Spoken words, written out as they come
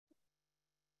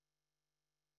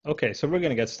Okay, so we're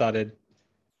going to get started.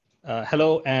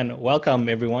 Hello and welcome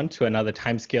everyone to another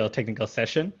Timescale technical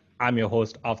session. I'm your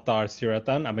host,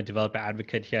 𝗥𝗲𝗹𝗲𝘃. I'm a developer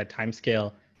advocate here at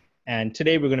Timescale. And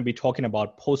today we're going to be talking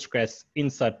about Postgres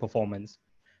insert performance.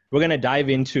 We're going to dive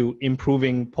into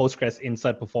improving Postgres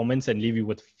insert performance and leave you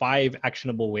with 5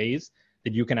 actionable ways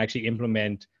that you can actually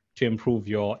implement to improve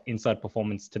your insert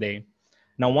performance today.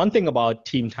 Now, one thing about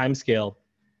Team Timescale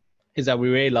is that we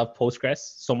really love Postgres,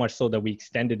 so much so that we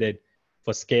extended it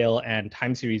for scale and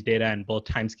time series data and built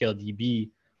Timescale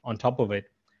DB on top of it.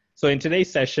 So in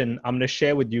today's session, I'm going to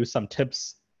share with you some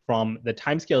tips from the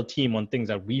Timescale team on things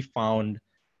that we found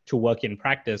to work in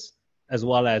practice, as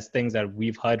well as things that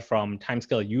we've heard from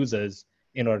Timescale users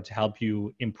in order to help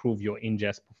you improve your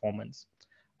ingest performance.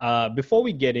 Before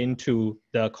we get into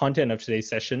the content of today's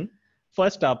session,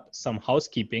 first up, some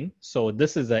housekeeping. So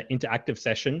this is an interactive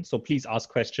session, so please ask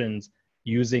questions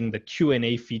using the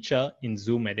Q&A feature in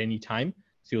Zoom at any time.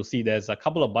 So you'll see there's a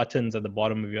couple of buttons at the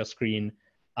bottom of your screen.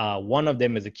 One of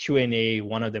them is a Q&A,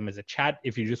 one of them is a chat.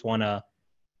 If you just want to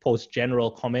post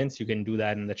general comments, you can do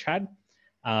that in the chat.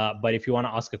 But if you want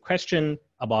to ask a question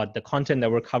about the content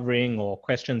that we're covering or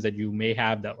questions that you may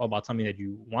have about something that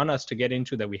you want us to get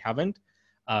into that we haven't,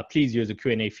 please use the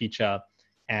Q&A feature.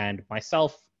 And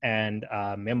myself and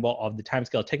a member of the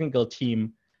Timescale technical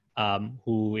team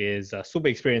who is super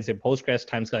experienced in Postgres,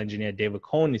 Timescale engineer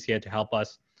𝗥𝗲𝗹𝗲𝘃 is here to help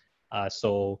us.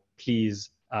 So please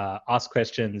ask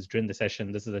questions during the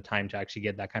session. This is the time to actually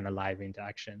get that kind of live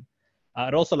interaction.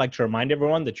 I'd also like to remind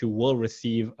everyone that you will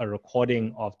receive a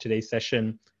recording of today's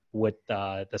session with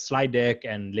the slide deck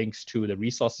and links to the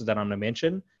resources that I'm going to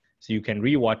mention. So you can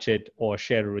rewatch it or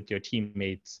share it with your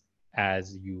teammates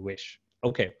as you wish.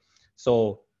 Okay,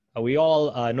 so we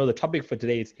all know the topic for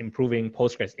today is improving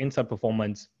Postgres insert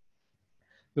performance.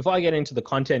 Before I get into the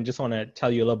content, just want to tell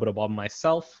you a little bit about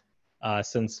myself,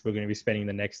 since we're going to be spending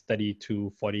the next 30 to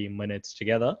 40 minutes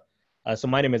together. So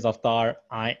my name is 𝗥𝗲𝗹𝗲𝘃.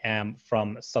 I am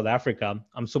from South Africa.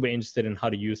 I'm super interested in how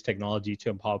to use technology to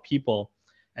empower people.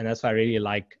 And that's why I really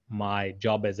like my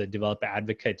job as a developer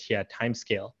advocate here at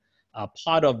Timescale.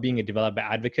 Part of being a developer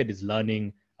advocate is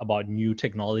learning about new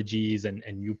technologies and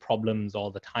new problems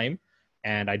all the time.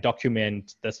 And I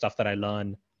document the stuff that I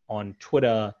learn on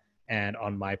Twitter and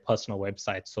on my personal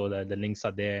website. So the links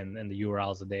are there and the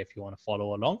URLs are there if you want to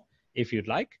follow along, if you'd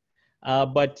like.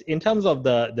 But in terms of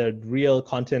the real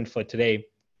content for today,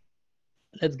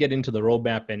 let's get into the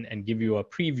roadmap and give you a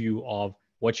preview of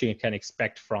what you can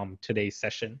expect from today's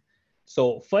session.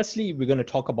 So firstly, we're going to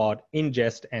talk about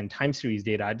ingest and time series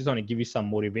data. I just want to give you some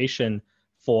motivation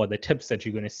for the tips that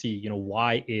you're going to see.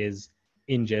 Why is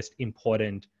ingest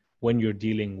important when you're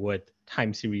dealing with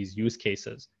time series use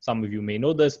cases? Some of you may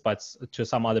know this, but to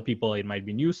some other people, it might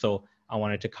be new. So I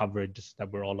wanted to cover it just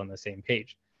that we're all on the same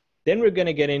page. Then we're going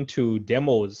to get into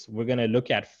demos. We're going to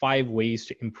look at 5 ways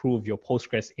to improve your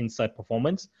Postgres insert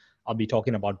performance. I'll be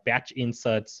talking about batch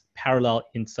inserts, parallel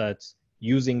inserts,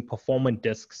 using performant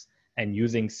disks, and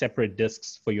using separate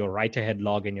disks for your write-ahead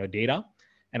log and your data.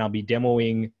 And I'll be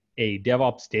demoing a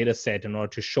DevOps data set in order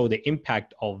to show the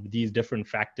impact of these different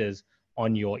factors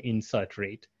on your insert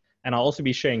rate. And I'll also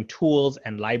be sharing tools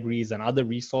and libraries and other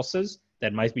resources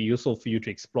that might be useful for you to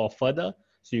explore further.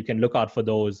 So you can look out for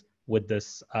those with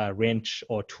this wrench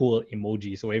or tool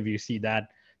emoji. So wherever you see that,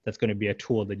 that's going to be a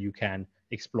tool that you can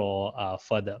explore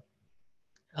further.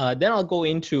 Then I'll go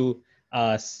into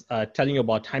telling you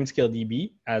about Timescale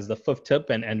DB as the 5th tip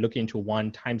and look into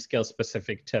one Timescale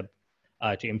specific tip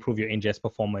to improve your ingest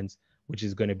performance, which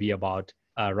is going to be about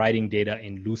writing data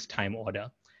in loose time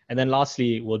order. And then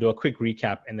lastly, we'll do a quick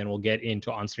recap and then we'll get into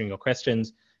answering your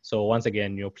questions. So once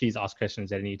again, please ask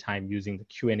questions at any time using the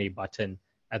Q&A button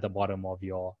at the bottom of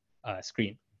your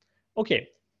screen. Okay,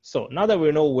 so now that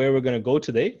we know where we're going to go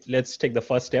today, let's take the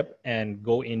first step and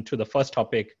go into the first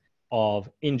topic of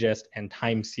ingest and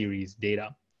time series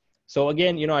data. So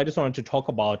again, I just wanted to talk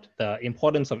about the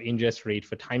importance of ingest rate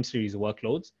for time series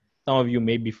workloads. Some of you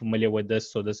may be familiar with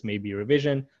this, so this may be a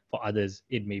revision. For others,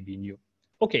 it may be new.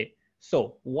 Okay,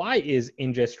 so why is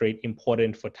ingest rate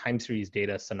important for time series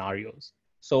data scenarios?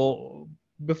 So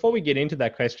before we get into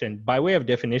that question, by way of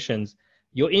definitions,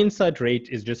 your insert rate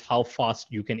is just how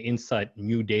fast you can insert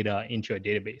new data into your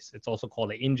database. It's also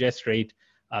called an ingest rate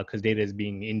because data is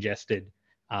being ingested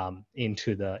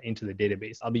into the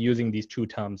database. I'll be using these 2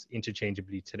 terms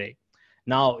interchangeably today.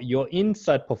 Now, your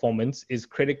insert performance is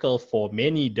critical for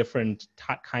many different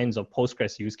kinds of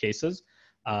Postgres use cases.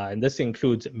 And this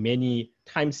includes many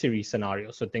time series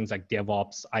scenarios. So things like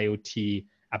DevOps, IoT,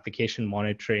 application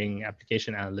monitoring,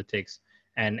 application analytics,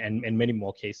 and many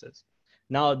more cases.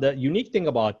 Now, the unique thing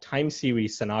about time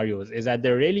series scenarios is that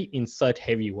they're really insert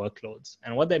heavy workloads.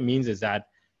 And what that means is that,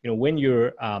 when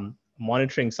you're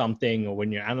monitoring something or when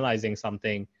you're analyzing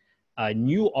something,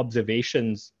 new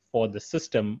observations for the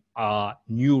system are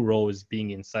new rows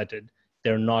being inserted.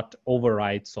 They're not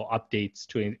overwrites or updates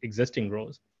to existing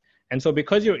rows. And so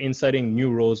because you're inserting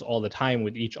new rows all the time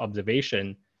with each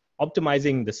observation,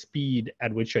 optimizing the speed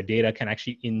at which your data can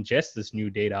actually ingest this new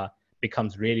data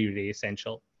becomes really, really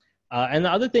essential. And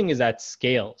the other thing is at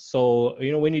scale. So,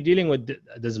 when you're dealing with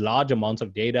this large amounts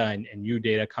of data and new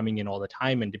data coming in all the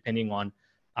time, and depending on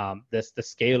the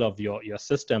scale of your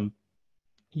system,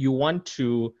 you want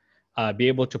to be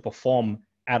able to perform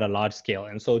at a large scale.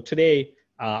 And so today,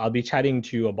 I'll be chatting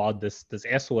to you about this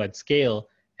SO at scale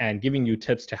and giving you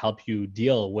tips to help you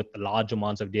deal with the large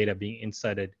amounts of data being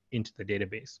inserted into the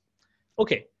database.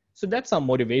 Okay, so that's some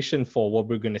motivation for what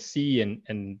we're going to see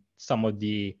and some of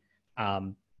the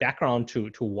background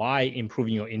to why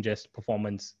improving your ingest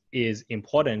performance is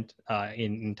important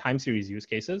in time series use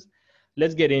cases.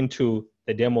 Let's get into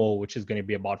the demo, which is going to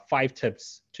be about 5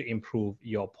 tips to improve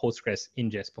your Postgres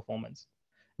ingest performance.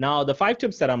 Now, the 5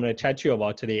 tips that I'm going to chat to you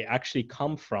about today actually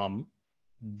come from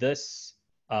this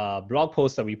blog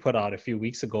post that we put out a few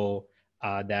weeks ago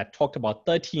that talked about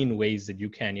 13 ways that you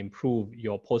can improve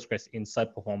your Postgres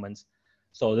insert performance.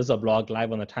 So this is a blog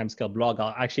live on the Timescale blog.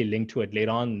 I'll actually link to it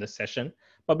later on in this session.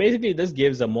 But basically, this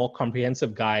gives a more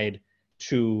comprehensive guide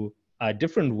to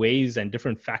different ways and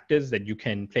different factors that you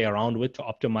can play around with to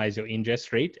optimize your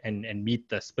ingest rate and meet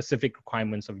the specific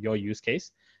requirements of your use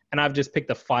case. And I've just picked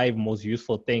the 5 most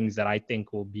useful things that I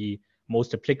think will be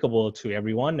most applicable to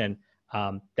everyone and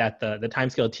that the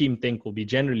Timescale team think will be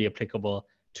generally applicable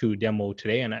to demo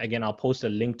today. And again, I'll post a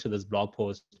link to this blog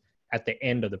post at the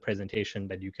end of the presentation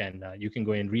that you can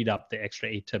go and read up the extra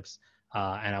 8 tips.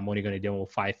 And I'm only going to demo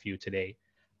 5 for you today.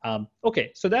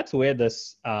 Okay, so that's where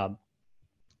this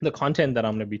the content that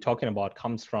I'm going to be talking about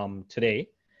comes from today.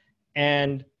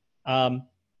 And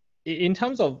in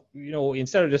terms of,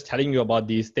 instead of just telling you about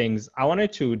these things, I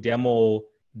wanted to demo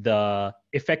the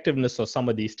effectiveness of some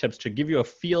of these tips to give you a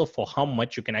feel for how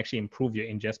much you can actually improve your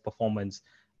ingest performance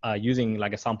using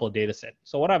like a sample data set.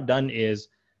 So what I've done is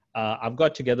I've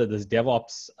got together this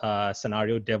DevOps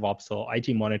scenario, DevOps or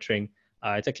IT monitoring.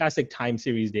 It's a classic time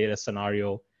series data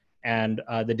scenario. And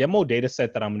the demo data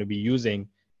set that I'm going to be using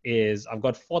is I've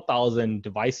got 4,000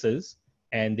 devices,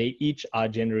 and they each are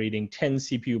generating 10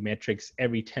 CPU metrics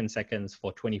every 10 seconds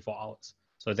for 24 hours.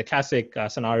 So it's a classic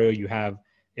scenario. You have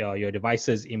your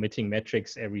devices emitting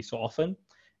metrics every so often.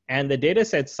 And the data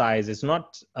set size is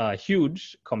not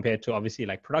huge compared to obviously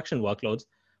like production workloads,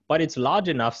 but it's large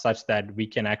enough such that we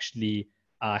can actually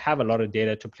have a lot of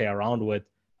data to play around with.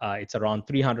 It's around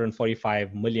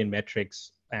 345 million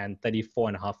metrics and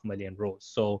 34.5 million rows.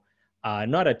 So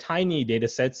not a tiny data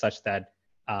set such that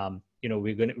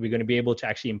we're going to be able to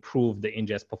actually improve the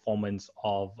ingest performance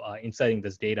of inserting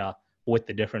this data with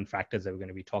the different factors that we're going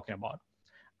to be talking about.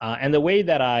 And the way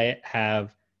that I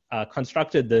have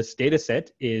constructed this data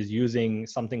set is using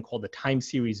something called the time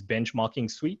series benchmarking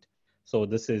suite. So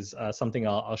this is something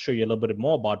I'll show you a little bit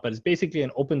more about, but it's basically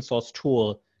an open source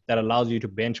tool that allows you to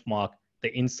benchmark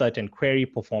the insert and query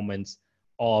performance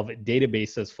of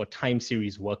databases for time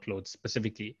series workloads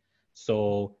specifically.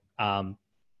 So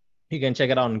you can check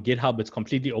it out on GitHub. It's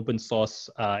completely open source.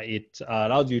 It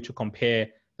allows you to compare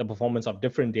the performance of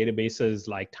different databases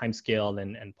like Timescale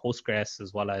and Postgres,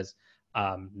 as well as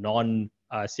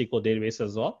non-SQL databases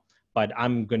as well. But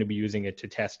I'm going to be using it to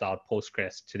test out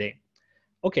Postgres today.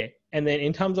 Okay, and then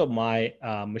in terms of my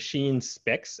machine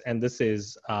specs, and this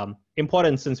is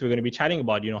important since we're going to be chatting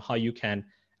about how you can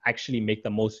actually make the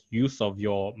most use of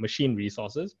your machine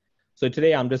resources. So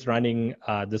today I'm just running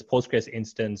this Postgres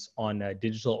instance on a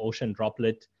DigitalOcean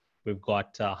droplet. We've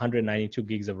got 192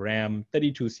 gigs of RAM,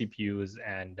 32 CPUs,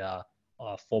 and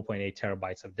 4.8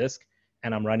 terabytes of disk.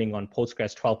 And I'm running on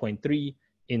Postgres 12.3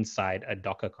 inside a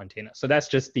Docker container. So that's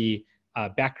just the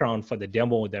background for the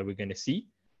demo that we're going to see.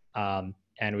 And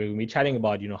we're going to be chatting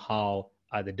about how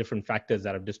the different factors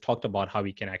that I've just talked about, how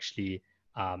we can actually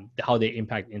how they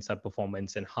impact insert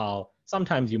performance and how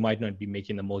sometimes you might not be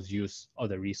making the most use of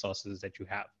the resources that you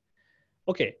have.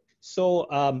 Okay,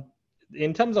 so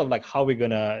in terms of like how we're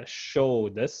gonna show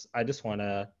this, I just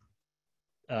wanna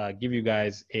give you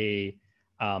guys a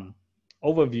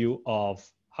overview of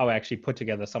how I actually put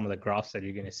together some of the graphs that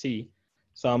you're gonna see.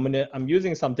 So I'm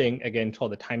using something again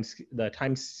called the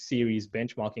time series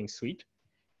benchmarking suite.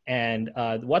 And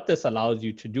what this allows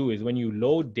you to do is when you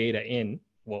load data in,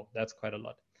 well, that's quite a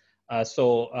lot.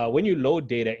 So when you load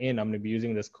data in, I'm going to be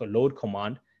using this load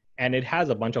command, And it has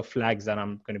a bunch of flags that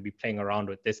I'm going to be playing around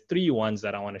with. There's 3 ones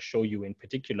that I want to show you in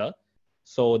particular.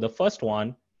 So the first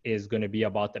one is going to be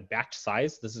about the batch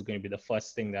size. This is going to be the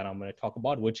first thing that I'm going to talk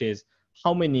about, which is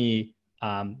how many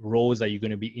rows are you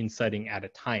going to be inserting at a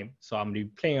time. So I'm going to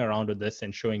be playing around with this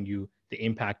and showing you the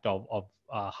impact of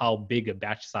how big a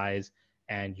batch size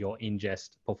and your ingest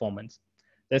performance.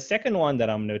 The second one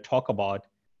that I'm going to talk about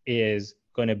is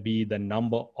going to be the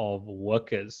number of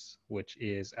workers, which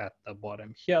is at the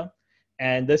bottom here.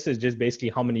 And this is just basically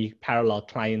how many parallel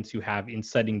clients you have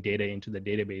inserting data into the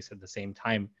database at the same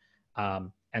time.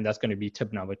 And that's going to be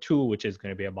tip number 2, which is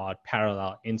going to be about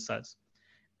parallel inserts.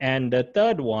 And the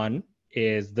third one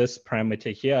is this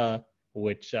parameter here,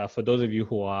 which for those of you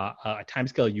who are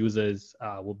timescale users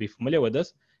will be familiar with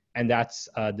this. And that's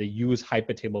the use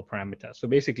hypertable parameter. So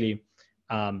basically,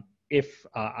 if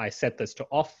I set this to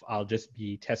off, I'll just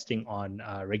be testing on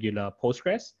regular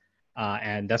Postgres.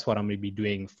 And that's what I'm going to be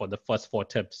doing for the first 4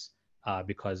 tips,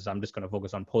 because I'm just going to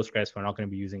focus on Postgres. We're not going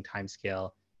to be using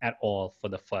timescale at all for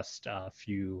the first the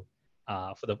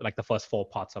first 4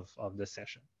 parts of this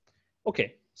session.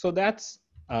 Okay, so that's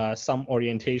some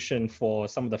orientation for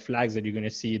some of the flags that you're going to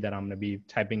see that I'm going to be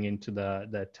typing into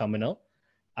the terminal.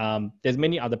 There's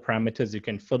many other parameters you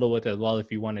can fiddle with as well if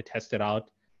you want to test it out.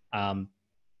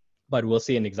 But we'll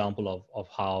see an example of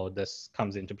how this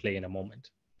comes into play in a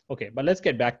moment. Okay, but let's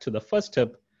get back to the first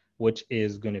tip, which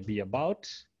is going to be about,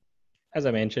 as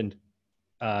I mentioned,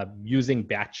 using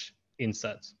batch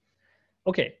inserts.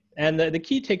 Okay, and the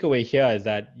key takeaway here is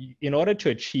that in order to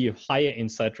achieve higher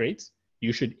insert rates,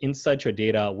 you should insert your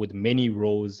data with many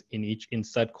rows in each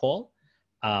insert call,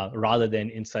 rather than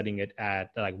inserting it at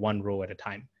like 1 row at a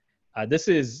time. This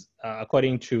is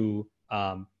according to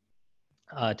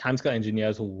timescale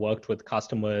engineers who worked with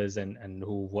customers and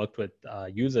who worked with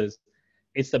users.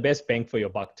 It's the best bang for your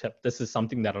buck tip. This is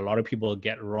something that a lot of people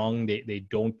get wrong. They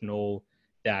don't know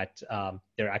that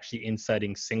they're actually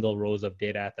inserting single rows of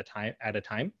data at a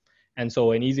time. And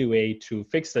so an easy way to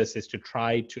fix this is to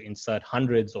try to insert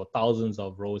hundreds or thousands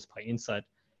of rows per insert.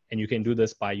 And you can do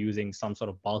this by using some sort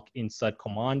of bulk insert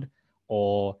command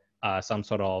or some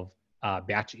sort of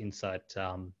batch insert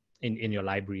in your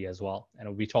library as well. And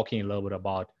we'll be talking a little bit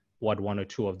about what 1 or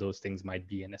 2 of those things might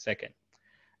be in a second.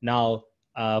 Now,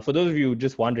 for those of you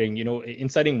just wondering,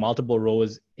 inserting multiple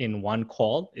rows in 1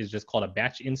 call is just called a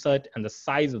batch insert. And the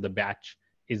size of the batch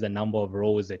is the number of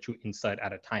rows that you insert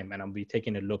at a time. And I'll be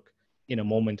taking a look in a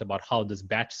moment about how this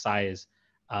batch size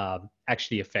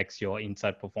actually affects your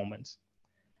insert performance.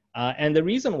 And the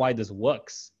reason why this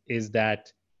works is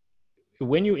that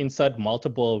when you insert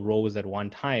multiple rows at one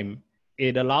time,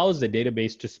 it allows the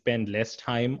database to spend less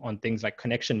time on things like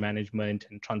connection management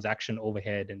and transaction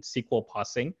overhead and SQL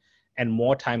parsing, and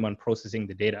more time on processing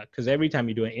the data. Because every time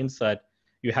you do an insert,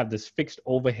 you have this fixed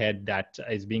overhead that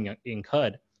is being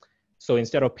incurred. So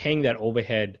instead of paying that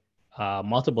overhead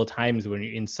multiple times when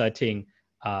you're inserting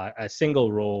a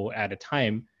single row at a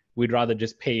time, we'd rather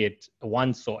just pay it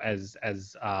once or as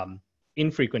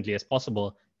infrequently as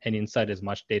possible and insert as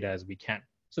much data as we can.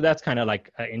 So that's kind of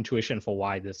like an intuition for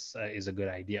why this is a good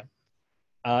idea.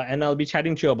 And I'll be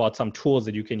chatting to you about some tools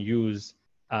that you can use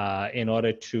in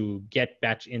order to get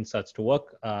batch inserts to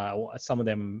work. Some of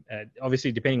them,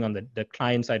 obviously, depending on the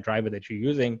client-side driver that you're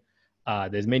using,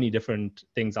 there's many different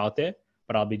things out there,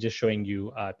 but I'll be just showing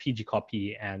you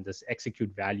𝗥𝗲𝗃 and this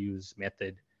execute values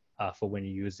method for when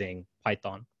you're using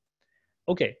Python.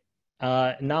 Okay,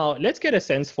 now let's get a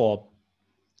sense for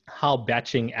how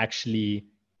batching actually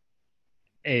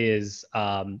is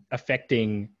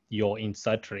affecting your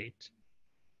insert rate.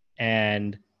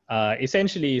 And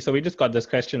essentially, so we just got this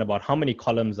question about how many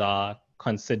columns are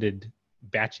considered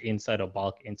batch insert or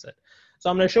bulk insert. So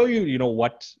I'm going to show you,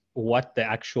 what the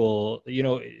actual,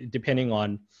 depending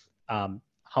on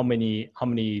how many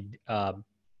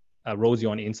rows you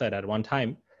want to insert at one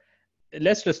time.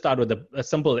 Let's just start with a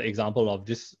simple example of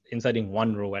just inserting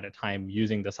 1 row at a time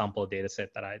using the sample data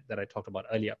set that I talked about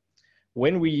earlier.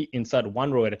 When we insert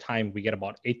 1 row at a time, we get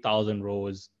about 8,000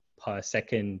 rows per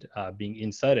second being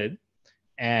inserted.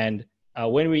 And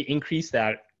when we increase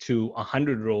that to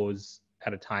 100 rows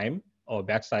at a time, or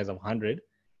batch size of 100,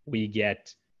 we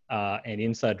get an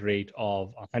insert rate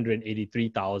of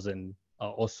 183,000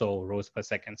 or so rows per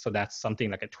second. So that's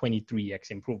something like a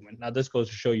 23x improvement. Now, this goes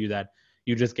to show you that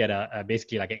you just get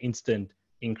basically like an instant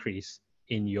increase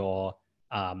in your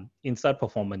insert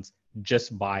performance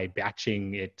just by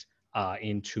batching it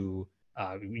into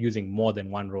using more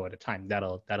than 1 row at a time.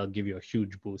 That'll give you a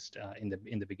huge boost in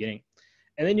the beginning.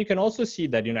 And then you can also see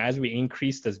that, as we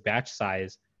increase this batch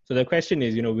size, so the question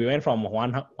is, we went from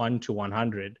 1 to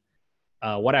 100,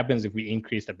 what happens if we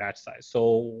increase the batch size?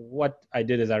 So what I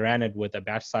did is I ran it with a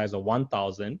batch size of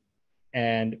 1,000,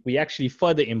 and we actually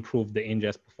further improved the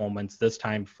ingest performance, this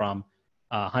time from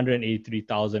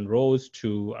 183,000 rows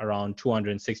to around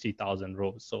 260,000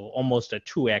 rows. So almost a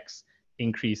 2x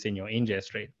increase in your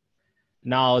ingest rate.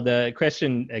 Now the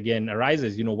question again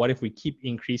arises, what if we keep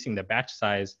increasing the batch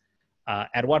size?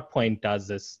 At what point does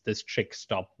this trick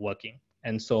stop working?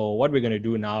 And so what we're going to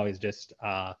do now is just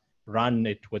run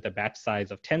it with a batch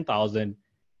size of 10,000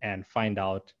 and find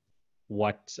out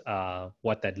what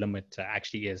that limit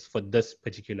actually is for this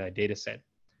particular data set.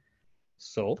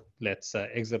 So let's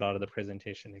exit out of the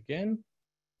presentation again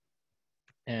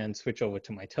and switch over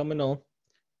to my terminal,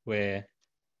 where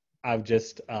I've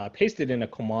just pasted in a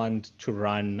command to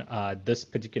run this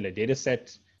particular data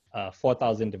set,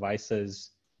 4,000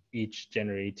 devices, each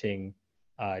generating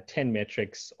 10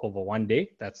 metrics over 1 day.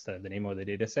 That's the name of the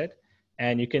data set.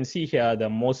 And you can see here, the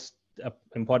most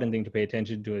important thing to pay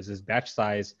attention to is this batch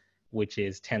size, which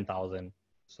is 10,000.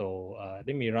 So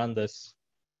let me run this,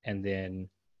 and then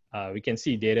we can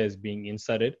see data is being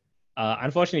inserted.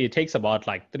 Unfortunately, it takes about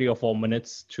like 3 or 4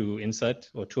 minutes to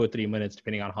insert, or 2 or 3 minutes,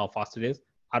 depending on how fast it is.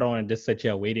 I don't want to just sit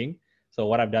here waiting. So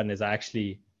what I've done is I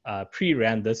actually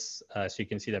pre-ran this. So you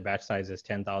can see the batch size is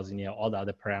 10,000 here. All the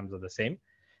other params are the same.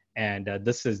 And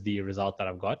this is the result that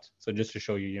I've got. So just to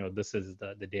show you, this is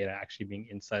the data actually being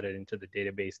inserted into the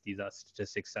database. These are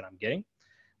statistics that I'm getting.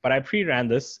 But I pre-ran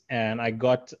this, and I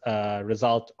got a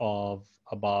result of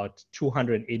about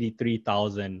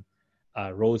 283,000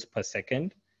 rows per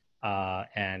second.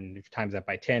 And if you times that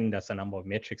by 10, that's the number of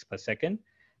metrics per second.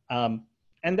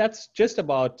 And that's just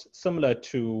about similar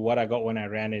to what I got when I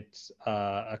ran it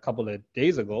a couple of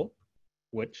days ago,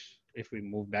 which, if we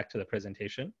move back to the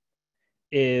presentation,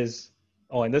 is,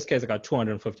 in this case, I got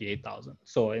 258,000.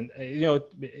 So,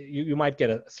 you might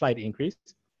get a slight increase.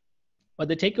 But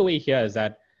the takeaway here is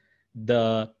that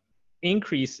the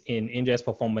increase in ingest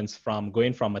performance from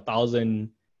going from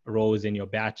 1,000 rows in your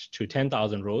batch to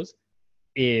 10,000 rows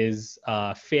is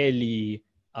fairly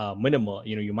minimal.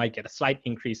 You might get a slight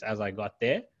increase as I got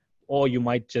there, or you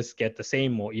might just get the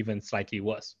same or even slightly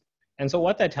worse. And so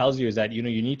what that tells you is that, you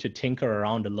need to tinker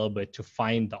around a little bit to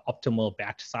find the optimal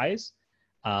batch size.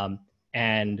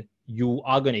 And you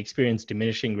are going to experience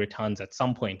diminishing returns at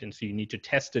some point. And so you need to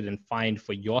test it and find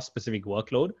for your specific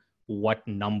workload what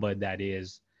number that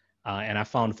is. And I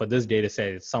found for this data set,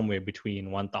 it's somewhere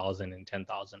between 1,000 and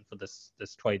 10,000 for this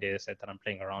toy data set that I'm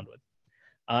playing around with.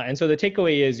 And so the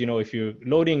takeaway is, if you're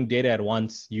loading data at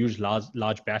once, use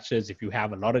large batches. If you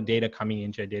have a lot of data coming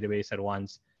into your database at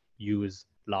once, use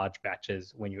large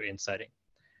batches when you're inserting.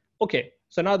 Okay,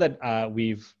 so now that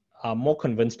we've more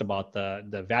convinced about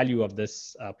the value of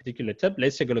this particular tip,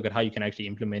 let's take a look at how you can actually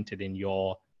implement it in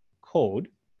your code.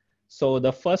 So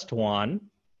the first one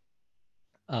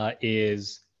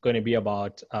is going to be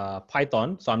about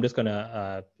Python. So I'm just going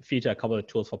to feature a couple of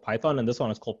tools for Python, and this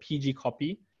one is called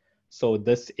𝗥𝗲𝗃. So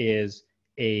this is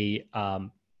a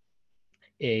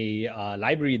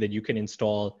library that you can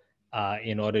install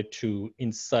in order to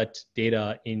insert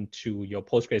data into your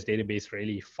Postgres database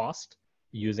really fast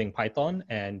using Python.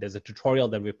 And there's a tutorial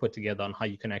that we put together on how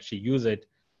you can actually use it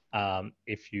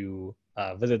if you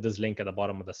visit this link at the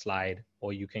bottom of the slide,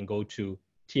 or you can go to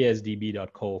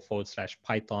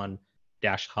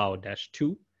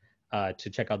tsdb.co/python-how-2 to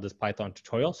check out this Python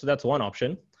tutorial. So that's one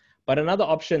option. But another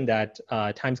option that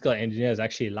Timescale engineers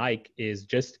actually like is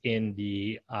just in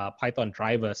the Python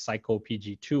driver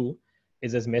𝗥𝗲𝗃2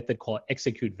 is this method called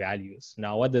execute values.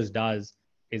 Now, what this does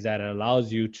is that it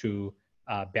allows you to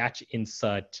batch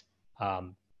insert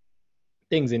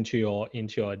things into your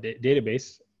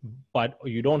database, but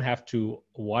you don't have to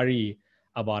worry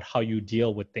about how you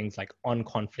deal with things like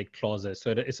on-conflict clauses.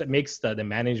 So it makes the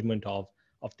management of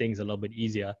things a little bit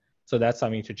easier. So that's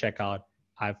something to check out.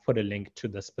 I've put a link to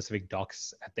the specific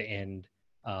docs at the end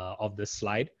of this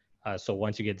slide. So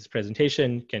once you get this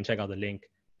presentation, you can check out the link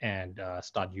and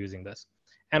start using this.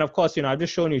 And of course, I've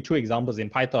just shown you 2 examples in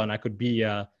Python. I could be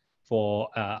for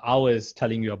hours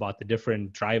telling you about the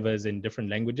different drivers in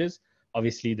different languages.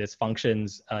 Obviously, there's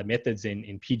functions, methods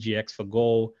in PGX for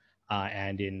Go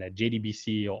and in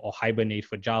JDBC or Hibernate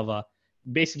for Java.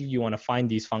 Basically, you want to find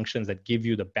these functions that give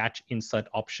you the batch insert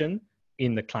option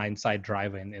in the client-side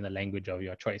driver in the language of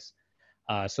your choice.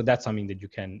 So that's something that you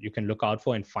can look out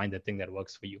for and find the thing that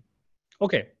works for you.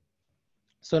 Okay,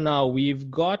 so now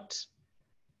we've got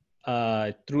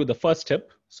through the first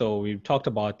tip. So we've talked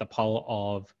about the power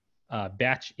of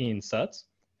batch inserts.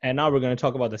 And now we're going to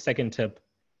talk about the second tip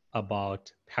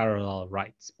about parallel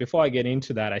writes. Before I get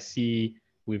into that, I see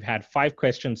we've had 5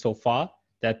 questions so far.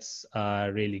 That's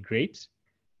really great.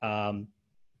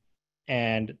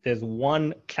 And there's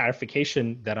one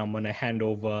clarification that I'm going to hand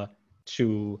over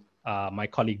to my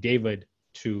colleague David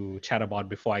to chat about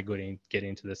before I get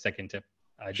into the second tip.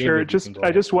 Sure. David,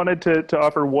 I just wanted to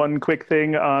offer one quick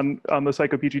thing on the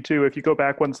𝗥𝗲𝗃𝗁. If you go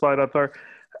back one slide up there.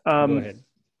 Go ahead.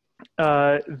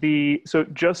 So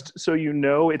just so you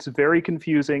know, it's very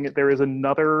confusing. There's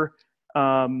another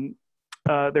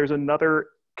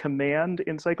command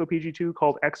in 𝗥𝗲𝗃𝗁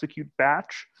called execute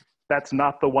batch. That's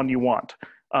not the one you want.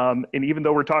 And even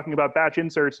though we're talking about batch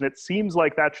inserts and it seems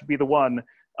like that should be the one,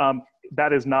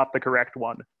 that is not the correct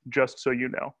one, just so you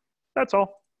know. That's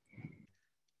all.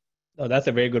 Oh, that's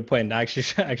a very good point. I actually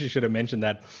should have mentioned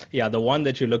that. Yeah, the one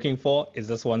that you're looking for is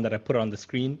this one that I put on the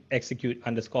screen,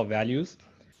 execute_values.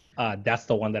 That's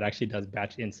the one that actually does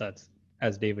batch inserts,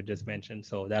 as David just mentioned.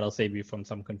 So that'll save you from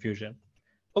some confusion.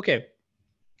 Okay.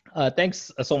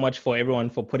 Thanks so much for everyone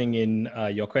for putting in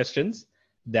your questions.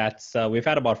 We've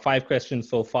had about 5 questions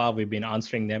so far. We've been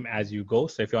answering them as you go.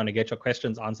 So if you want to get your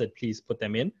questions answered, please put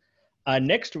them in.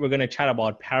 Next, we're going to chat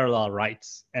about parallel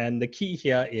writes. And the key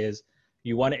here is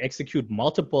you want to execute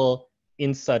multiple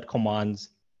insert commands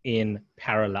in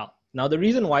parallel. Now, the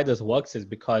reason why this works is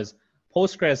because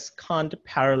Postgres can't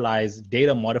parallelize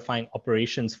data modifying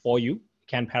operations for you. It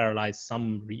can parallelize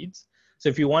some reads. So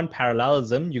if you want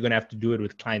parallelism, you're going to have to do it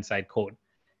with client-side code.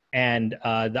 And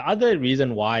the other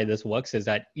reason why this works is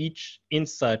that each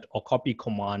insert or copy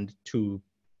command to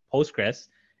Postgres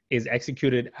is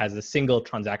executed as a single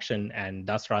transaction and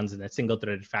thus runs in a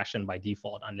single-threaded fashion by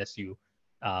default, unless you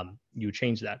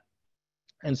change that.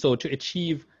 And so to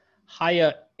achieve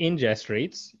higher ingest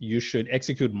rates, you should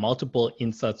execute multiple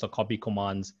inserts or copy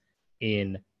commands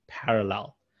in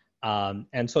parallel.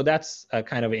 And so that's a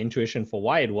kind of an intuition for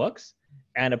why it works.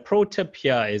 And a pro tip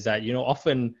here is that,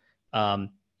 often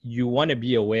you want to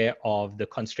be aware of the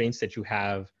constraints that you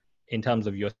have in terms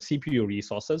of your CPU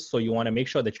resources. So you want to make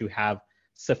sure that you have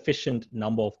sufficient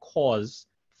number of cores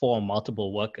for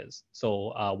multiple workers.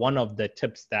 So one of the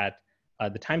tips that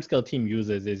the Timescale team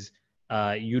uses is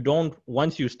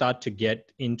once you start to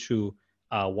get into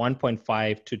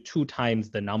 1.5 to 2 times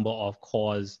the number of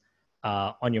cores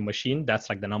on your machine, that's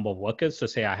like the number of workers. So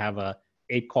say I have a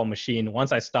 8-core machine.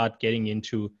 Once I start getting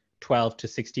into 12 to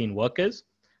 16 workers,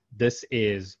 this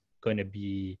is going to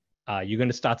be, you're going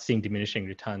to start seeing diminishing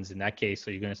returns in that case. So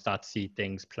you're going to start to see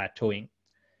things plateauing.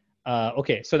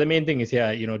 Okay, so the main thing is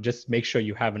here, just make sure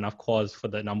you have enough cores for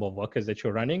the number of workers that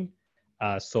you're running.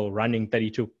 So running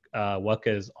 32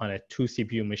 workers on a 2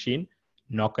 CPU machine,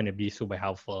 not going to be super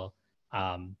helpful.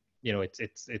 You're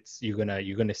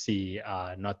gonna see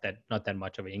not that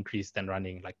much of an increase than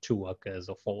running like 2 workers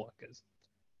or 4 workers.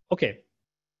 Okay,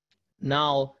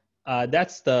 now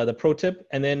that's the pro tip.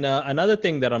 And then another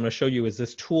thing that I'm going to show you is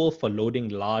this tool for loading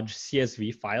large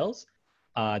CSV files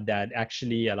that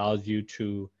actually allows you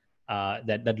to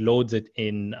that loads it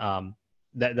in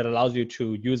that allows you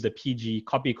to use the PG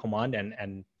copy command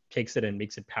and takes it and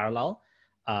makes it parallel.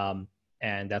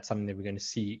 And that's something that we're going to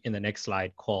see in the next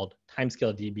slide called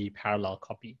Timescale DB parallel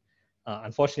copy.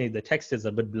 Unfortunately, the text is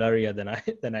a bit blurrier than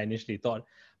I initially thought.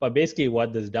 But basically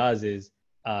what this does is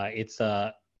it's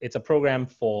a program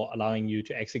for allowing you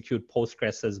to execute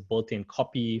Postgres's built-in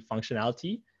copy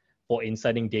functionality for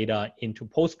inserting data into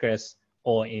Postgres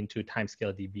or into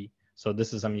Timescale DB. So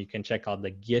this is something you can check out.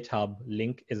 The GitHub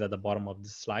link is at the bottom of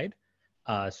this slide.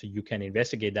 So you can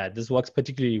investigate that. This works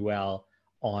particularly well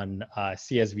on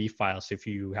CSV files. So if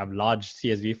you have large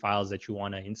CSV files that you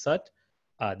want to insert,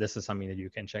 this is something that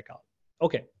you can check out.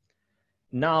 Okay,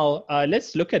 now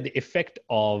let's look at the effect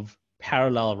of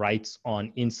parallel writes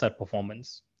on insert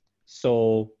performance.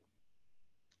 So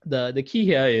the key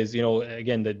here is,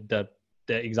 again, the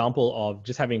example of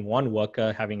just having one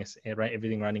worker having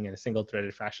everything running in a single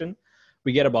threaded fashion,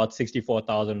 we get about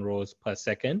 64,000 rows per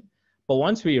second. But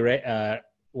once we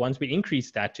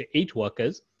increase that to 8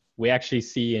 workers, we actually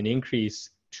see an increase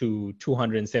to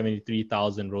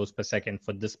 273,000 rows per second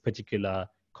for this particular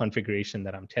configuration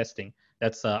that I'm testing.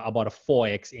 That's about a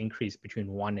 4x increase between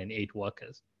 1 and 8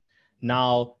 workers.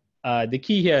 Now, the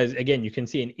key here is, again, you can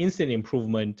see an instant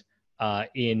improvement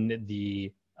in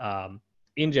the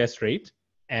ingest rate.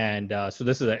 And so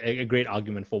this is a great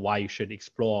argument for why you should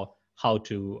explore how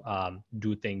to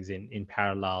do things in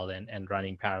parallel and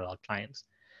running parallel clients.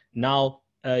 Now,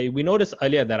 we noticed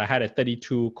earlier that I had a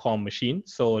 32-core machine.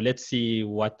 So let's see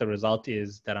what the result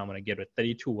is that I'm going to get with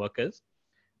 32 workers.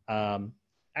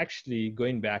 Actually,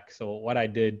 going back, so what I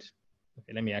did,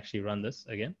 okay, let me actually run this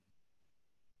again.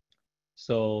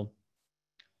 So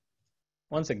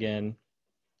once again,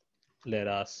 let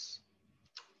us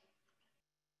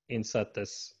insert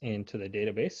this into the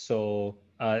database. So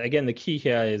again, the key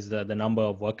here is the number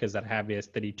of workers that I have here is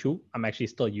 32. I'm actually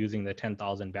still using the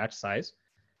 10,000 batch size.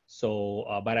 So,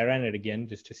 but I ran it again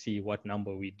just to see what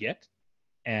number we'd get.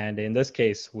 And in this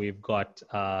case, we've got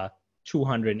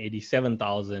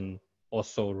 287,000 or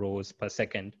so rows per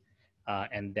second.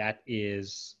 And that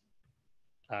is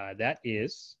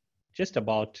just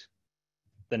about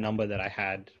the number that I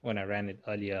had when I ran it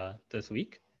earlier this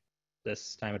week.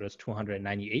 This time it was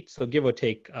 298. So give or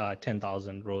take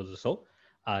 10,000 rows or so,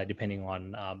 depending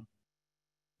on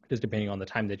the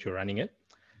time that you're running it.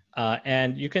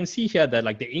 And you can see here that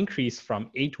like the increase from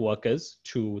 8 workers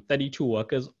to 32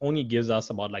 workers only gives us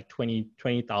about like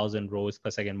 20,000 rows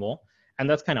per second more. And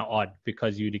that's kind of odd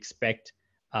because you'd expect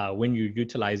when you're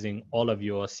utilizing all of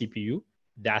your CPU,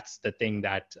 that's the thing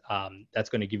that that's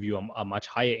going to give you a much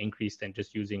higher increase than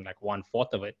just using like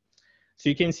 1/4 of it. So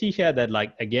you can see here that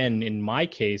like, again, in my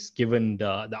case, given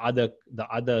the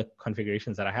other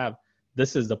configurations that I have,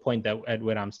 this is the point that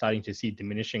where I'm starting to see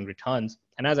diminishing returns.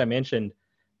 And as I mentioned,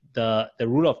 the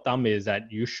rule of thumb is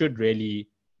that you should really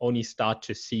only start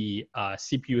to see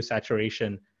CPU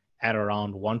saturation at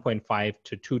around 1.5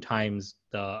 to 2 times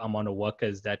the amount of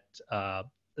workers that,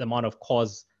 the amount of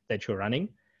cores that you're running.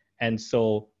 And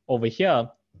so over here,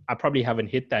 I probably haven't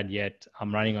hit that yet.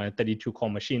 I'm running on a 32 core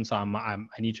machine, so I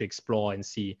need to explore and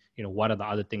see, what are the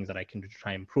other things that I can do to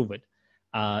try and improve it.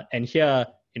 And here,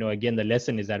 again, the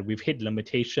lesson is that we've hit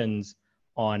limitations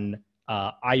on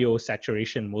IO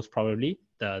saturation most probably.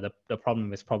 The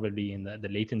problem is probably in the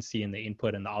latency and the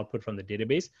input and the output from the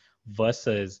database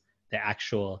versus the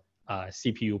actual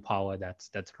CPU power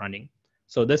that's running.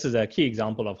 So this is a key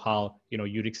example of how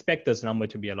you'd expect this number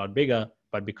to be a lot bigger,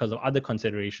 but because of other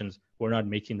considerations, we're not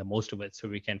making the most of it. So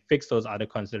we can fix those other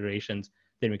considerations,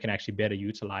 then we can actually better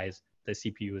utilize the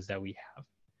CPUs that we have.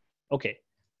 Okay,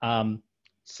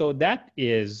 so that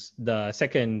is the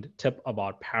second tip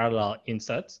about parallel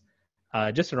inserts.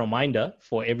 Just a reminder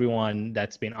for everyone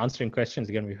that's been answering questions.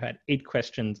 Again, we've had 8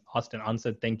 questions asked and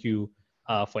answered. Thank you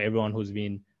for everyone who's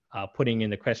been putting in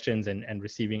the questions and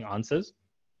receiving answers.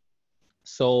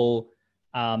 So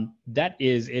that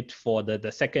is it for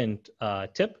the second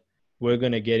tip. We're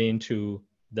going to get into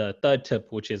the third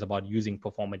tip, which is about using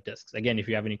performant disks. Again, if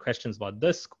you have any questions about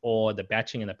disk or the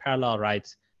batching and the parallel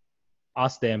writes,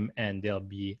 ask them and they'll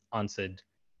be answered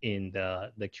in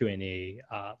the Q&A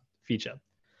feature.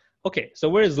 Okay, so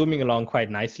we're zooming along quite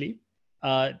nicely.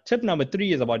 Tip number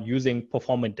 3 is about using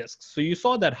performant disks. So you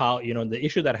saw that how, the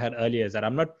issue that I had earlier is that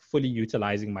I'm not fully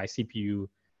utilizing my CPU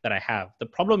that I have. The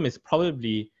problem is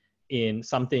probably in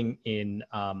something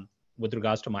with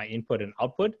regards to my input and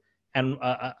output. And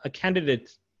a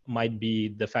candidate might be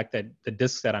the fact that the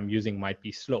disks that I'm using might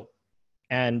be slow.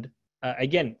 And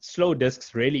again, slow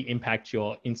disks really impact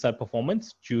your insert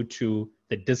performance due to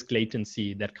the disk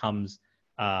latency that comes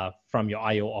from your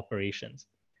IO operations.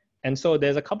 And so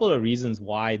there's a couple of reasons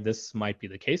why this might be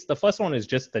the case. The first one is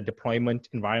just the deployment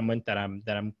environment that I'm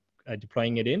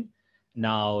deploying it in.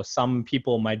 Now, some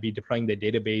people might be deploying their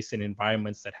database in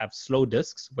environments that have slow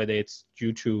disks, whether it's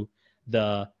due to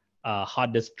the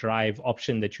hard disk drive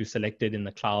option that you selected in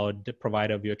the cloud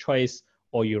provider of your choice,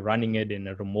 or you're running it in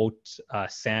a remote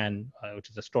SAN, which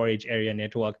is a storage area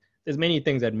network. There's many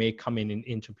things that may come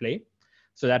into play.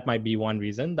 So that might be one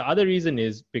reason. The other reason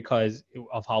is because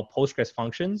of how Postgres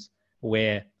functions,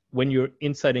 where when you're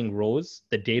inserting rows,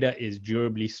 the data is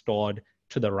durably stored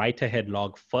to the write-ahead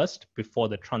log first before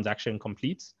the transaction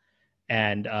completes.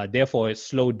 And therefore,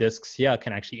 slow disks here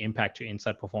can actually impact your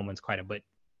insert performance quite a bit.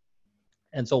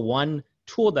 And so one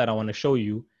tool that I want to show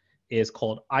you is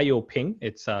called IO ping.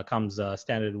 It comes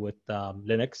standard with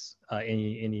Linux,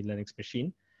 any Linux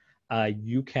machine.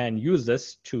 You can use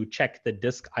this to check the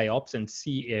disk IOPS and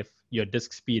see if your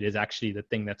disk speed is actually the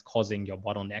thing that's causing your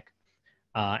bottleneck.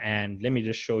 And let me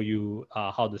just show you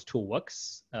how this tool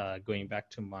works. Going back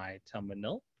to my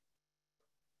terminal,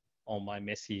 all my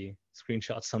messy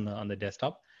screenshots on the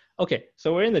desktop. Okay,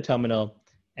 so we're in the terminal,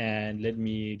 and let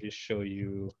me just show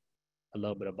you a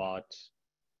little bit about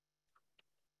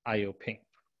IO ping.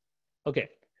 Okay,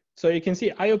 so you can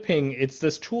see IO ping, it's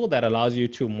this tool that allows you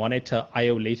to monitor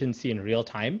IO latency in real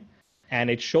time, and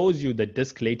it shows you the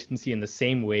disk latency in the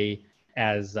same way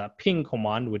as ping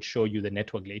command would show you the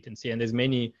network latency. And there's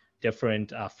many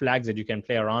different flags that you can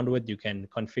play around with. You can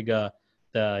configure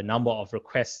the number of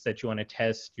requests that you want to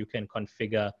test. You can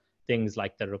configure things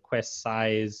like the request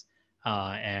size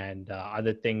and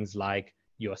other things like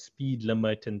your speed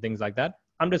limit and things like that.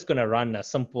 I'm just going to run a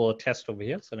simple test over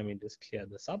here. So let me just clear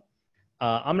this up.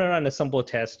 I'm going to run a simple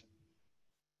test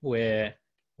where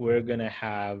we're going to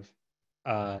have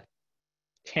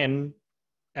 10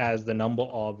 as the number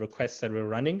of requests that we're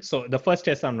running. So the first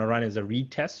test I'm going to run is a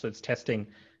read test. So it's testing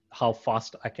how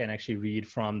fast I can actually read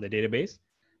from the database.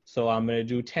 So I'm going to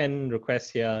do 10 requests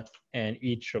here, and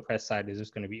each request size is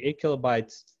just going to be 8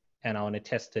 kilobytes. And I want to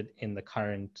test it in the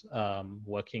current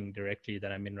working directory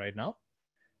that I'm in right now.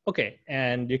 Okay,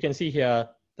 and you can see here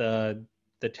the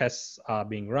tests are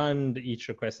being run. Each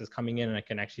request is coming in, and I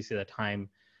can actually see the time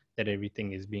that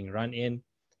everything is being run in.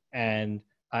 And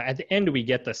at the end, we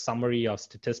get the summary of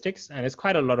statistics, and it's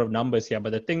quite a lot of numbers here,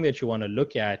 but the thing that you want to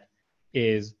look at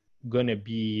is going to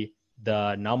be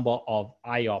the number of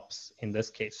IOPS in this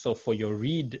case. So for your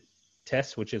read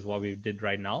test, which is what we did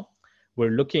right now,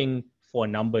 we're looking for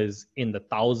numbers in the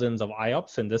thousands of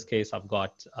IOPS. In this case, I've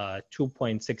got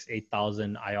 2.68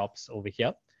 thousand IOPS over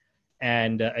here.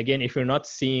 And again, if you're not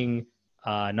seeing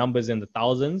numbers in the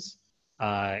thousands,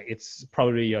 it's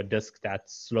probably your disk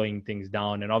that's slowing things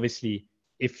down. And obviously,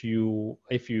 if you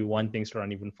want things to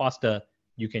run even faster,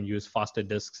 you can use faster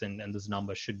disks, and this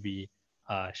number should be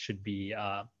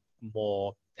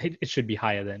more. It should be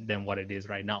higher than what it is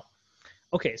right now.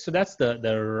 Okay, so that's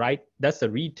the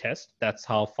read test. That's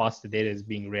how fast the data is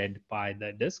being read by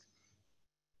the disk.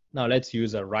 Now let's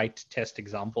use a write test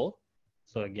example.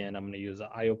 So again, I'm going to use the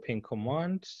io_ping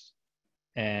command,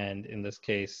 and in this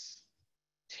case,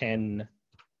 10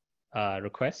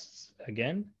 requests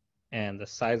again. And the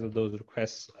size of those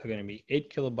requests are going to be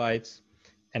 8 kilobytes.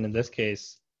 And in this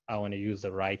case, I want to use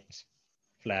the write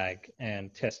flag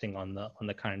and testing on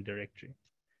the current directory.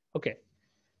 Okay,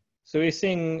 so we're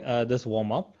seeing this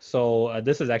warm up. So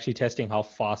this is actually testing how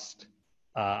fast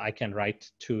I can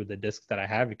write to the disk that I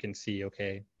have. You can see,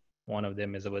 okay, one of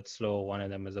them is a bit slow, one of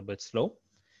them is a bit slow.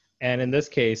 And in this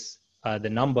case, the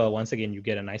number, once again, you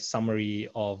get a nice summary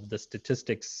of the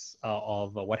statistics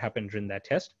of what happened during that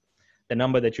test. The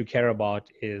number that you care about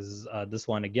is this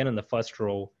one again in the first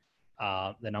row,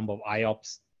 the number of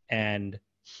IOPS. And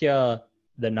here,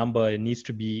 the number needs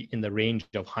to be in the range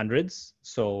of hundreds.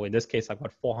 So in this case, I've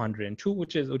got 402,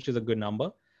 which is a good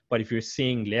number. But if you're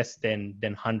seeing less than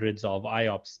hundreds of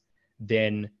IOPS,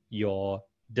 then your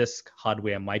disk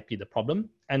hardware might be the problem.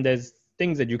 And there's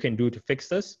things that you can do to fix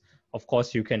this. Of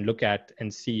course, you can look at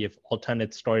and see if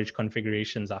alternate storage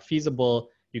configurations are feasible.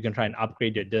 You can try and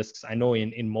upgrade your disks. I know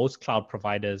in most cloud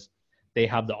providers, they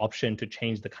have the option to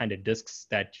change the kind of disks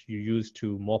that you use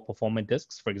to more performant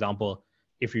disks. For example,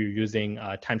 if you're using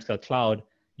Timescale Cloud,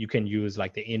 you can use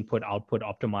like the input-output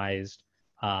optimized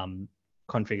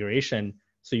configuration.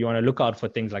 So you want to look out for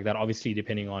things like that. Obviously,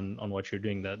 depending on what you're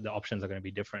doing, the options are going to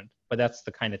be different. But that's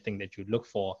the kind of thing that you look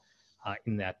for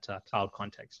in that cloud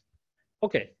context.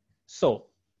 Okay, so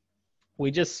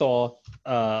we just saw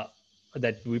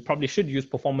that we probably should use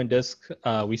performant disk.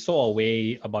 We saw a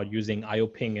way about using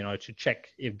io_ping in order to check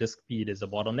if disk speed is a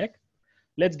bottleneck.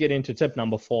 Let's get into tip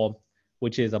number 4,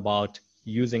 which is about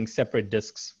using separate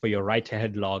disks for your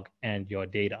write-ahead log and your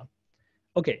data.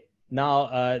 Okay,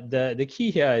 now the key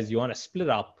here is you want to split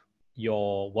up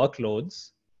your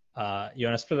workloads. You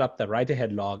want to split up the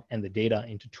write-ahead log and the data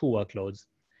into 2 workloads.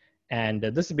 And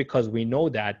this is because we know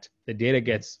that the data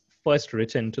gets first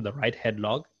written to the write-ahead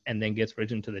log and then gets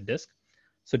written to the disk.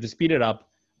 So to speed it up,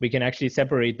 we can actually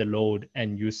separate the load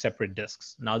and use separate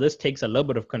disks. Now this takes a little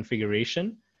bit of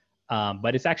configuration,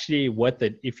 but it's actually worth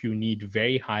it if you need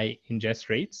very high ingest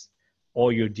rates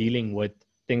or you're dealing with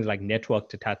things like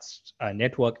network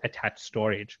attached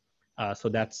storage. So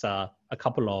that's a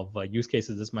couple of use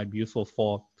cases this might be useful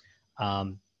for.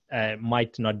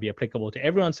 Might not be applicable to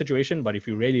everyone's situation, but if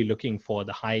you're really looking for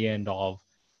the high end of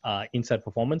insert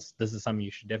performance, this is something you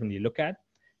should definitely look at.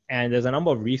 And there's a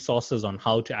number of resources on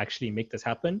how to actually make this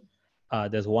happen.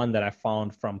 There's one that I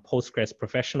found from Postgres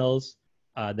professionals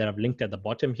that I've linked at the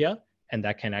bottom here, and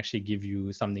that can actually give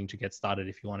you something to get started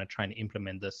if you want to try and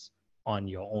implement this on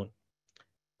your own.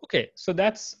 Okay, so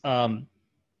that's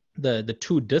the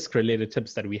 2 disk related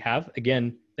tips that we have.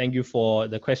 Again, thank you for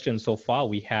the questions so far.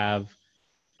 We have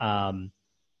 9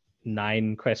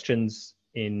 questions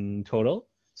in total.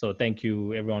 So thank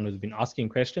you everyone who's been asking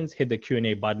questions. Hit the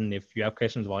Q&A button if you have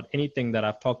questions about anything that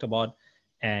I've talked about.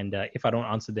 And if I don't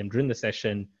answer them during the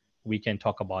session, we can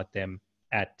talk about them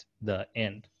at the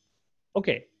end.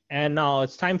 Okay, and now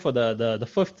it's time for the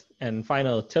 5th and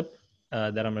final tip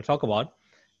that I'm gonna talk about,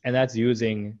 and that's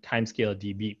using Timescale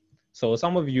DB. So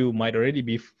some of you might already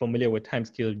be familiar with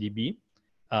Timescale DB,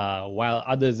 while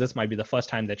others, this might be the first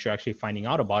time that you're actually finding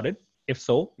out about it. If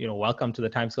so, welcome to the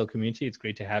Timescale community. It's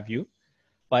great to have you.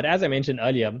 But as I mentioned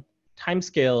earlier,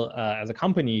 Timescale as a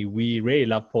company, we really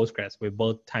love Postgres. We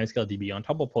built Timescale DB on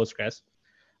top of Postgres.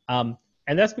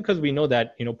 And that's because we know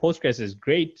that Postgres is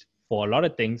great for a lot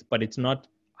of things, but it's not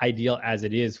ideal as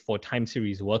it is for time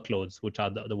series workloads, which are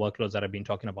the workloads that I've been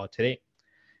talking about today.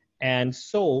 And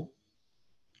so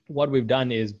what we've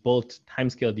done is built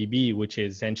Timescale DB, which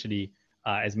is essentially,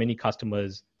 as many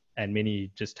customers and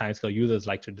many just Timescale users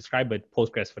like to describe it,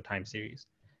 Postgres for time series.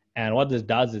 And what this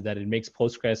does is that it makes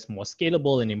Postgres more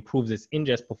scalable and improves its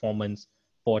ingest performance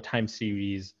for time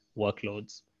series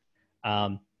workloads.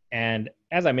 And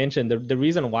as I mentioned, the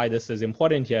reason why this is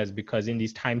important here is because in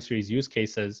these time series use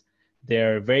cases,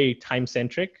 they're very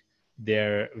time-centric,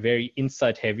 they're very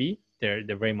insert-heavy, they're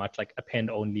very much like append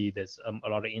only, there's a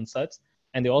lot of inserts,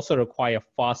 and they also require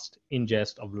fast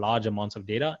ingest of large amounts of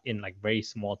data in like very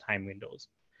small time windows.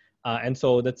 And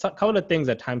so that's a couple of things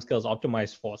that Timescale is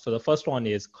optimized for. So the first one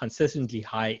is consistently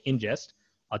high ingest.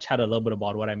 I'll chat a little bit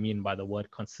about what I mean by the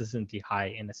word consistently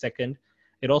high in a second.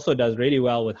 It also does really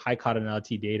well with high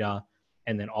cardinality data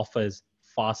and then offers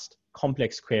fast,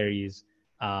 complex queries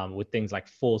with things like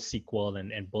full SQL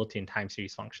and built-in time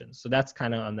series functions. So that's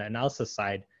kind of on the analysis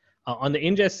side. On the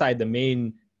ingest side, the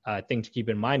main thing to keep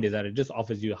in mind is that it just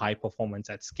offers you high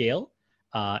performance at scale.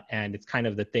 And it's kind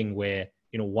of the thing where,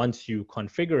 once you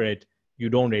configure it, you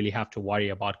don't really have to worry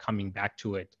about coming back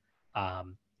to it.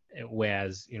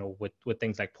 Whereas, with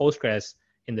things like Postgres,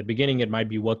 in the beginning, it might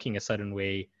be working a certain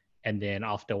way. And then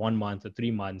after 1 month or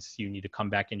 3 months, you need to come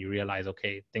back and you realize,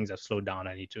 okay, things have slowed down.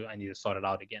 I need to sort it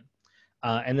out again.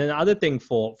 And then the other thing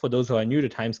for those who are new to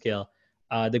Timescale,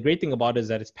 the great thing about it is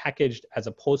that it's packaged as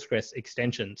a Postgres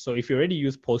extension. So if you already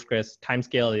use Postgres,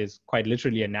 Timescale is quite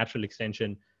literally a natural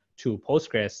extension to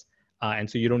Postgres. And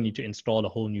so you don't need to install a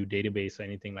whole new database or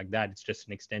anything like that. It's just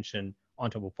an extension on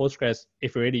top of Postgres.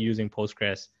 If you're already using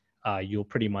Postgres, you'll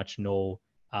pretty much know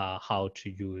how to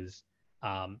use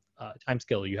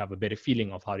Timescale. You have a better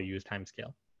feeling of how to use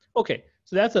Timescale. Okay,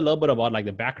 so that's a little bit about like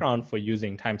the background for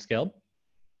using Timescale.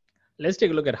 Let's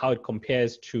take a look at how it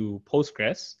compares to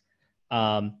Postgres.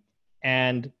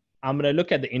 And I'm going to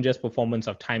look at the ingest performance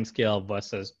of Timescale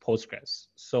versus Postgres.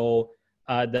 So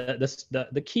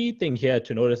the key thing here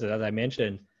to notice is, as I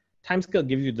mentioned, Timescale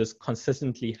gives you this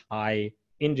consistently high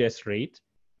ingest rate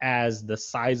as the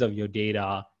size of your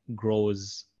data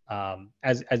grows,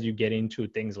 as you get into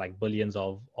things like billions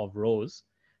of rows,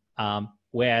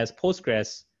 whereas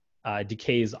Postgres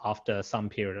decays after some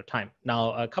period of time.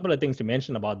 Now, a couple of things to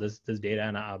mention about this data,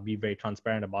 and I'll be very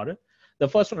transparent about it. The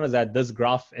first one is that this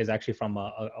graph is actually from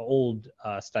an old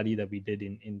study that we did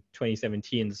in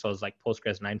 2017. This was like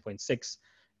Postgres 9.6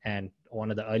 and one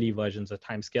of the early versions of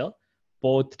Timescale.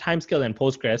 Both Timescale and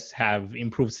Postgres have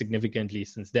improved significantly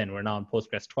since then. We're now on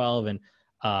Postgres 12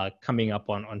 and coming up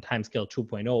on Timescale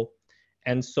 2.0.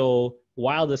 And so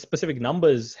while the specific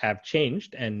numbers have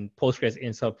changed and Postgres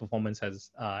insert performance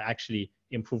has actually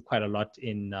improved quite a lot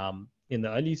in the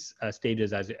early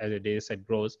stages as your data set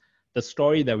grows, the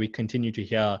story that we continue to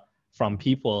hear from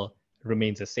people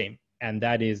remains the same. And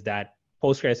that is that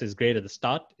Postgres is great at the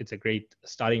start. It's a great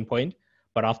starting point.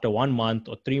 But after 1 month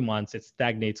or 3 months, it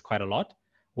stagnates quite a lot.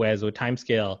 Whereas with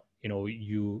Timescale,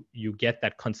 you get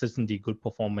that consistently good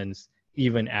performance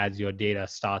even as your data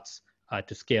starts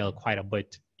to scale quite a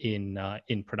bit in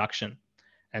production.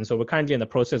 And so we're currently in the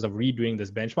process of redoing this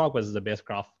benchmark, which is the best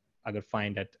graph I could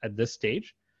find at this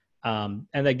stage. And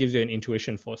that gives you an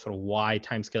intuition for sort of why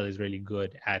Timescale is really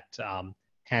good at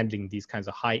handling these kinds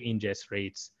of high ingest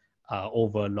rates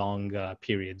over long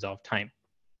periods of time,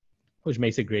 which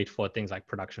makes it great for things like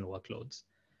production workloads.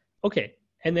 Okay,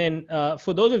 and then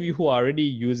for those of you who are already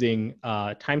using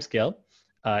Timescale,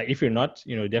 if you're not,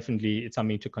 definitely it's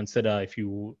something to consider if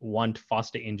you want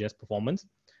faster ingest performance.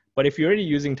 But if you're already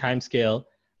using Timescale,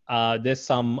 there's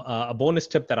a bonus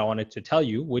tip that I wanted to tell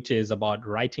you, which is about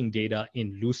writing data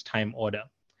in loose time order.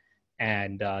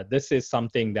 And this is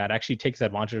something that actually takes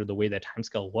advantage of the way that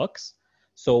Timescale works.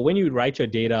 So when you write your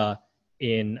data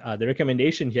in, the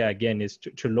recommendation here again is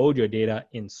to load your data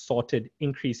in sorted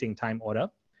increasing time order.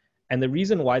 And the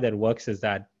reason why that works is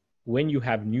that when you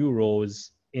have new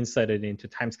rows inserted into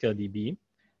Timescale DB,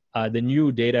 the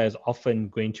new data is often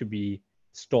going to be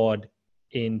stored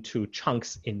into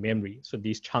chunks in memory. So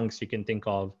these chunks you can think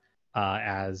of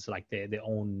as like their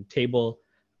own table.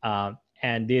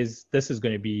 And this is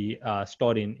going to be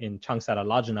stored in chunks that are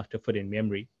large enough to fit in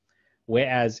memory.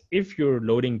 Whereas if you're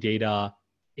loading data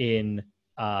in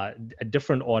a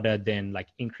different order than like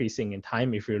increasing in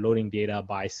time, if you're loading data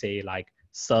by say like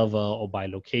server or by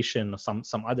location or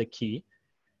some other key,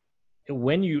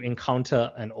 when you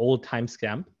encounter an old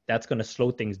timestamp, that's going to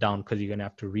slow things down because you're going to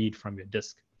have to read from your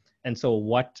disk. And so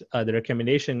what the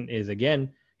recommendation is,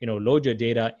 again, load your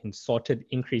data in sorted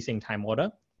increasing time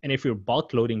order. And if you're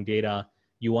bulk loading data,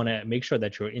 you want to make sure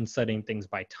that you're inserting things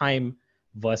by time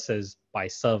versus by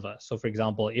server. So for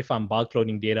example, if I'm bulk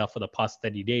loading data for the past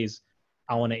 30 days,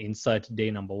 I want to insert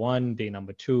day number 1, day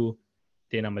number 2,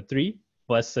 day number 3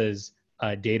 versus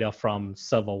data from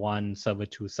server 1, server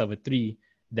 2, server 3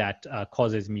 that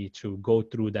causes me to go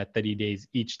through that 30 days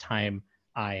each time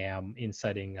I am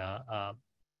inserting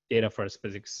data for a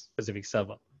specific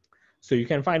server. So you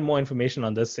can find more information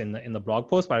on this in the blog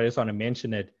post, but I just want to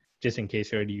mention it just in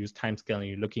case you already use Timescale and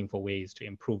you're looking for ways to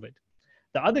improve it.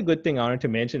 The other good thing I wanted to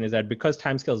mention is that because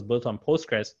Timescale is built on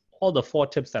Postgres, all the 4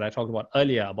 tips that I talked about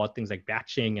earlier about things like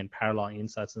batching and parallel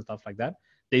inserts and stuff like that,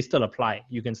 they still apply.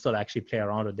 You can still actually play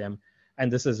around with them.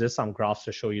 And this is just some graphs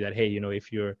to show you that, hey, you know,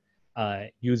 if you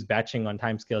use batching on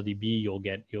Timescale DB,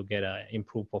 you'll get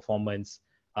improved performance.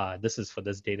 This is for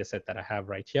this data set that I have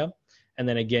right here. And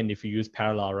then again, if you use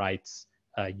parallel writes,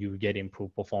 you get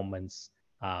improved performance.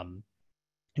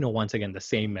 You know, once again, the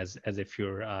same as if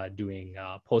you're doing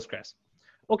Postgres.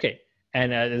 Okay,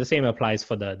 and the same applies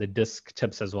for the disk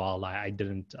tips as well. I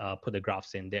didn't put the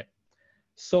graphs in there.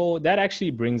 So that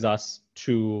actually brings us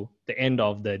to the end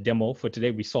of the demo for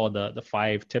today. We saw the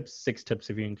 5 tips, 6 tips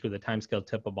if you include the Timescale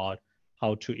tip about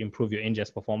how to improve your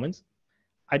ingest performance.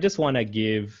 I just want to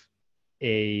give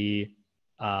a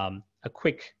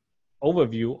quick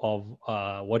overview of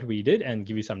what we did and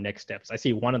give you some next steps. I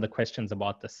see one of the questions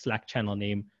about the Slack channel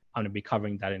name. I'm going to be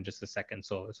covering that in just a second,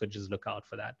 so just look out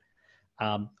for that.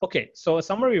 Okay, so a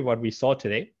summary of what we saw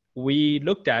today. We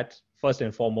looked at, first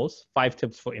and foremost, 5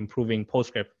 tips for improving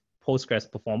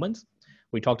Postgres performance.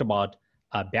 We talked about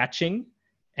batching,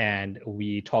 and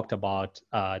we talked about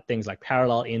things like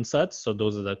parallel inserts. So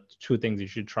those are the 2 things you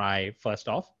should try first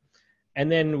off. And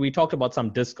then we talked about some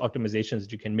disk optimizations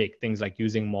that you can make, things like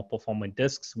using more performant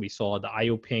disks. We saw the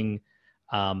IOPing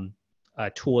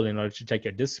tool in order to check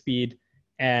your disk speed.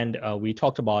 And we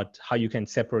talked about how you can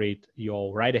separate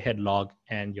your write-ahead log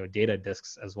and your data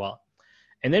disks as well.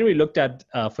 And then we looked at,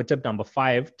 for tip number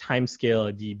 5,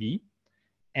 Timescale DB.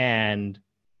 And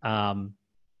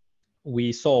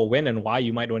we saw when and why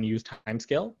you might want to use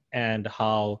Timescale, and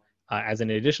how, as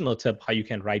an additional tip, how you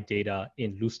can write data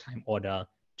in loose time order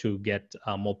to get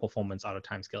more performance out of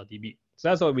Timescale DB. So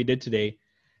that's what we did today.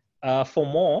 For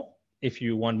more, if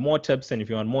you want more tips and if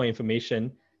you want more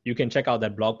information, you can check out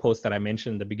that blog post that I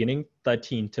mentioned in the beginning,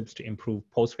 13 tips to improve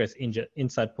Postgres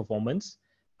insert performance.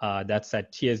 That's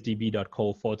at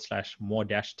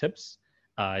tsdb.co/more-tips.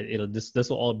 This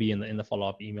will all be in the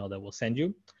follow-up email that we'll send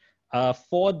you.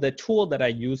 For the tool that I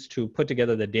used to put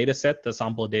together the data set, the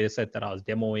sample data set that I was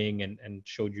demoing and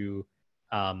showed you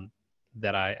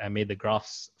that I made the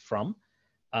graphs from,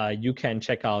 you can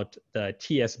check out the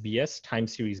TSBS time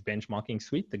series benchmarking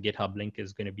suite. The GitHub link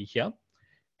is going to be here.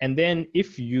 And then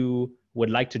if you would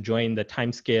like to join the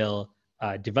Timescale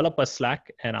developer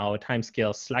Slack and our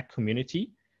Timescale Slack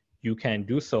community, you can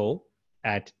do so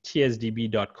at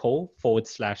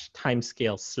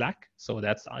tsdb.co/Timescale Slack. So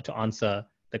that's to answer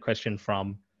the question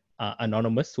from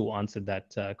Anonymous, who answered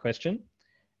that question.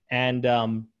 And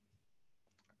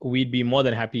we'd be more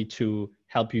than happy to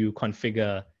help you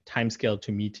configure Timescale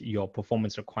to meet your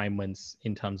performance requirements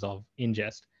in terms of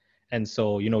ingest. And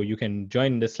so, you know, you can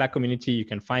join the Slack community. You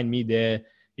can find me there.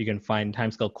 You can find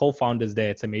Timescale co-founders there.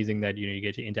 It's amazing that, you know, you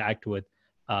get to interact with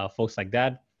folks like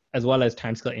that, as well as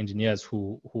Timescale engineers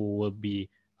who will be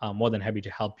more than happy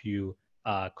to help you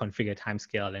configure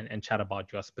Timescale and chat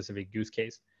about your specific use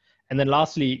case. And then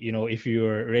lastly, you know, if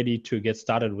you're ready to get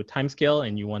started with Timescale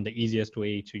and you want the easiest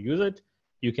way to use it,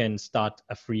 you can start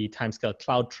a free Timescale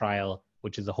cloud trial,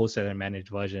 which is a hosted and managed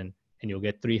version, and you'll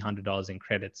get $300 in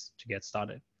credits to get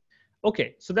started.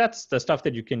 Okay, so that's the stuff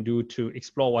that you can do to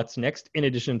explore what's next, in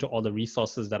addition to all the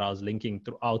resources that I was linking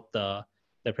throughout the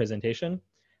presentation.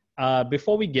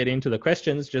 Before we get into the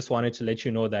questions, just wanted to let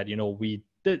you know that, you know, we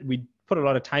put a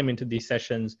lot of time into these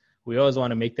sessions. We always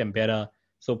want to make them better.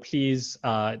 So please,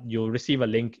 you'll receive a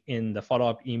link in the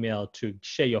follow-up email to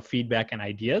share your feedback and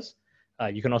ideas.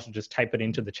 You can also just type it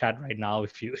into the chat right now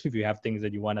if you have things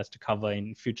that you want us to cover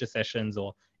in future sessions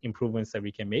or improvements that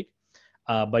we can make.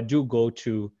 But do go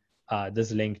to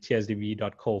this link,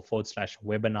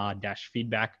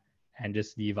 tsdb.co/webinar-feedback, and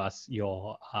just leave us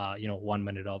your 1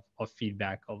 minute of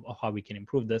feedback of how we can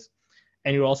improve this.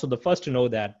 And you're also the first to know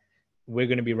that we're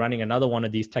going to be running another one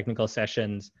of these technical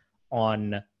sessions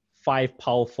on 5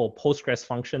 powerful Postgres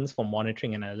functions for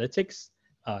monitoring and analytics.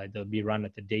 They'll be run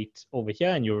at the date over here,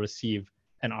 and you'll receive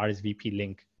an RSVP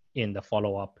link in the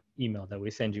follow-up email that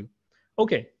we send you.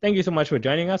 Okay, thank you so much for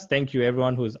joining us. Thank you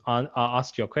everyone who's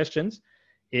asked your questions.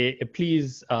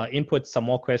 Please input some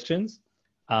more questions,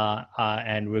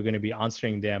 and we're going to be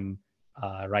answering them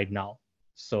right now.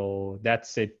 So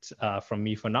that's it from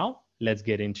me for now. let's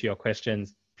get into your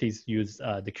questions. Please use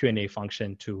the Q&A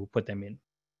function to put them in.